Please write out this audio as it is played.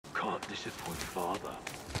disappoint father.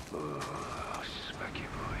 Oh, smack you,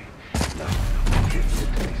 boy. No, I'm giving it to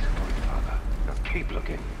disappoint father. Now keep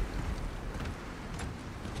looking.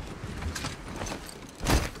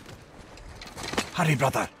 Hurry,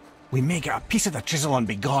 brother. We may get a piece of the chisel and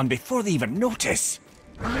be gone before they even notice.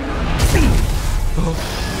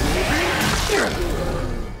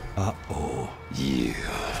 Uh-oh. Yeah.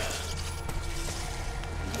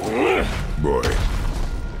 Boy.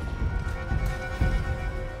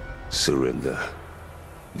 Surrender.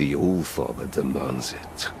 The All-Father demands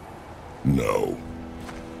it. No.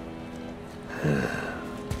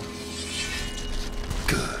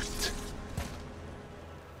 Good.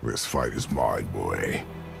 This fight is mine, boy.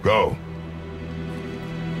 Go.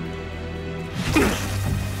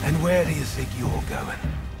 And where do you think you're going?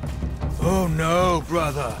 Oh no,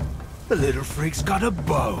 brother. The little freak's got a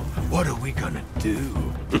bow. What are we gonna do?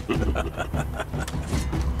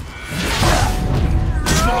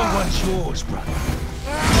 Small one's yours, brother.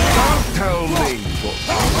 Don't tell me what...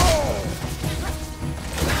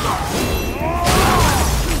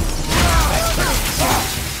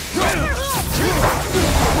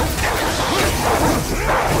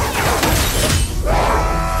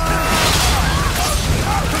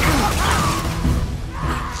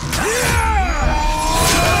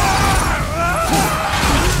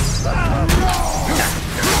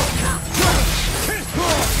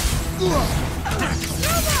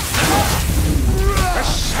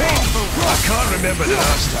 I can't remember the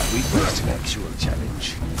last time we faced an actual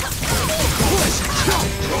challenge.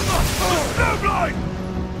 No blind!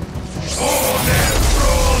 Oh,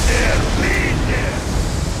 there, bleed there!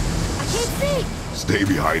 I can't see! Stay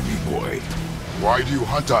behind me, boy. Why do you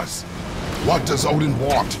hunt us? What does Odin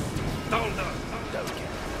want? Don't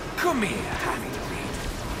come here, Happy.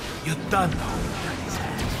 You done hold his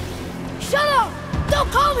hand. Shut up!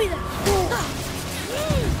 Don't call me that!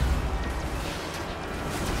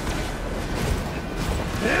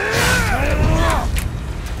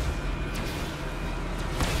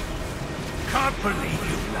 Can't believe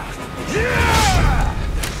you lasted this.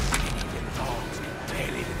 Dogs can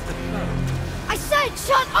barely lift the blow. I said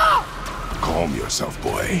shut up! Calm yourself,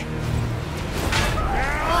 boy.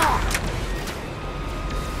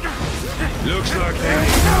 Looks like they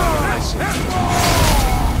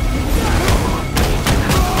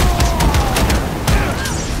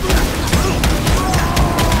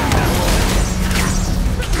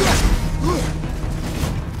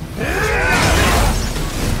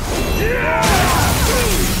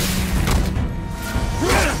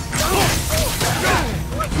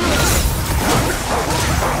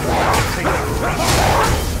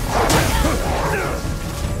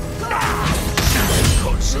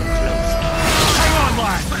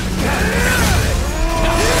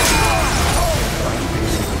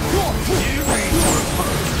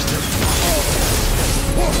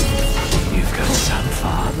You've got some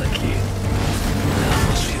father, kid. I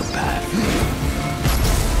almost feel bad for you.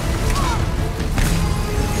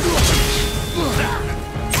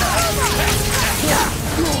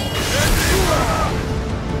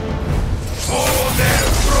 Fall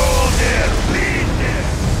there, bleed there.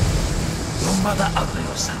 Your mother ugly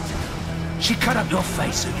or something? She cut up your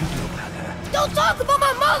face so you look like her. Don't talk about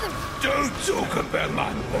my mother! Don't talk about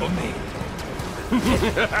my mommy.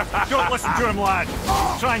 Don't listen to him, lad.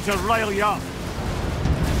 He's trying to rile you up.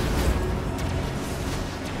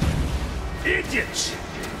 Idiots!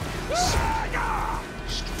 The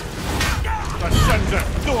sons of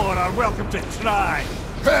Thor are welcome to try.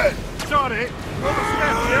 Head! Sorry,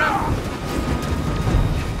 overstepped you.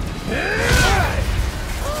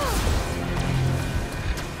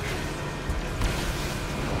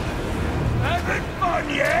 Having fun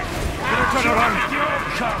yet? Gonna turn around. Your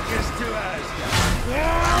carcass to us.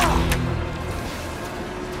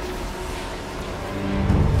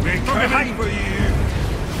 We're coming for you.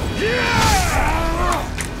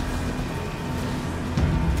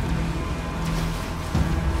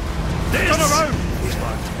 This Turn around. is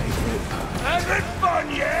my favorite part. Having fun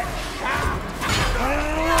yet?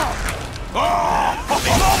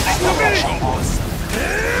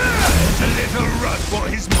 There's a little run for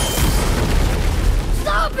his mom.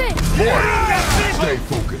 Stop it! Boy! Stay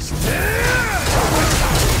focused.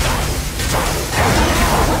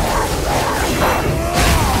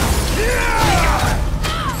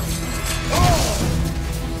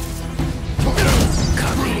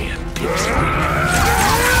 Come here,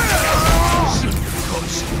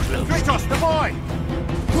 Kratos, the boy!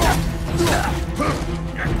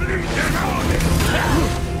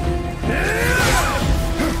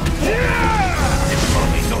 It's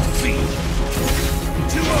only no feed.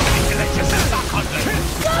 Too early to let yourself back on them.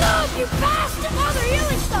 Shut up, you bastard! Now they're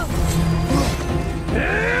healing stuff!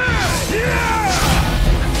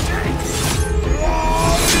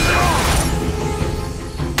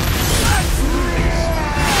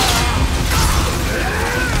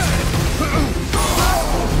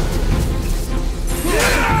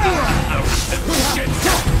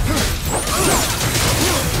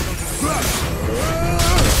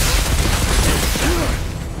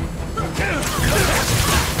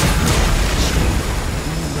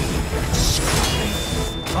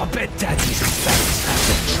 I bet Daddy's thanks have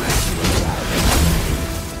to track you around.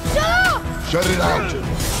 Shut up! Shut it out.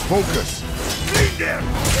 Focus. Lead them!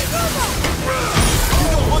 You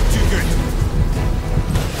don't look too good.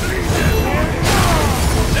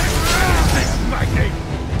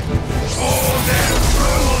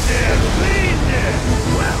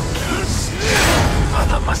 Well, kids,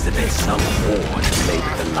 Mother must have been some whore that made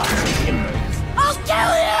the likes of him. I'll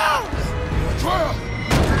kill you! Try!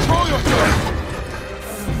 Control yourself!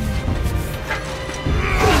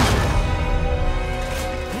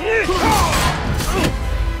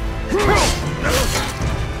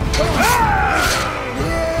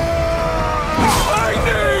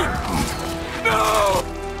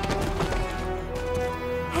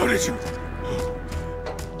 How did you...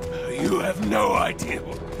 You have no idea.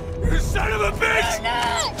 You son of a bitch!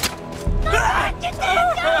 Get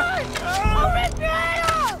that gun! I'll rip your head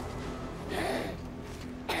off!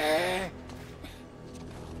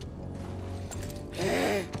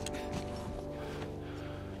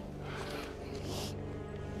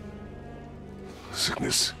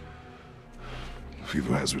 Sickness.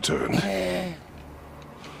 Fever has returned.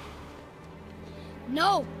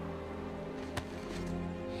 No!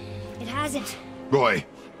 It hasn't. Roy,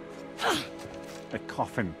 The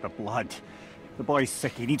coughing, the blood. The boy's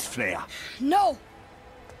sick, he needs Freya. No!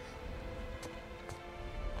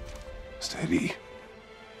 steady.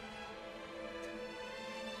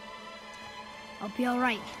 I'll be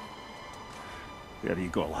alright. There you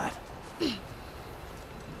go, lad.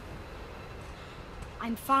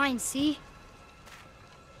 I'm fine, see?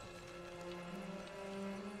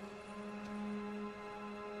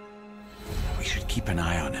 We should keep an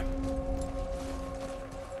eye on him.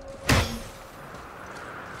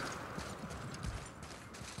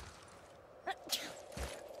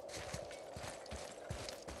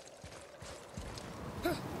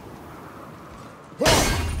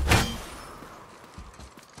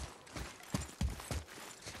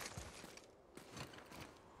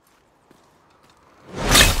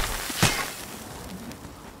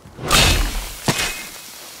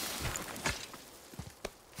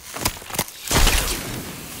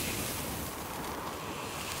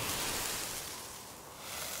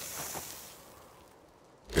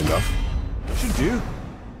 Enough? Should do.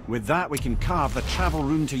 With that, we can carve the travel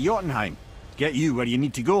rune to Jotunheim. Get you where you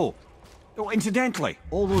need to go. Oh, incidentally,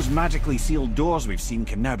 all those magically sealed doors we've seen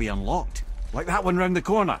can now be unlocked. Like that one round the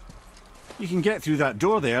corner. You can get through that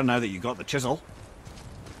door there now that you've got the chisel.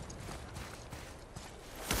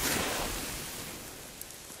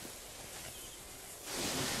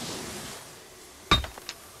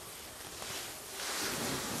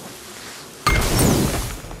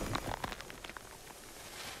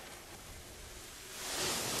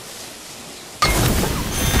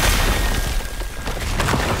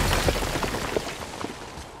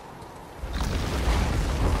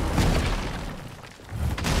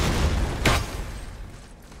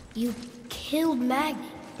 You killed Magni.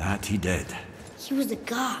 That he did. He was a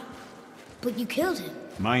god. But you killed him.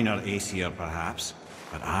 Minor Aesir, perhaps.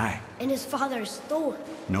 But I. And his father is Thor.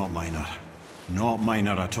 Not minor. Not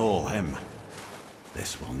minor at all, him.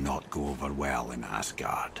 This will not go over well in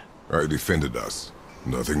Asgard. I defended us.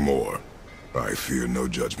 Nothing more. I fear no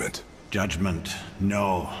judgment. Judgment,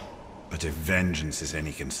 no. But if vengeance is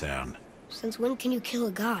any concern, Since when can you kill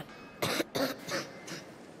a god?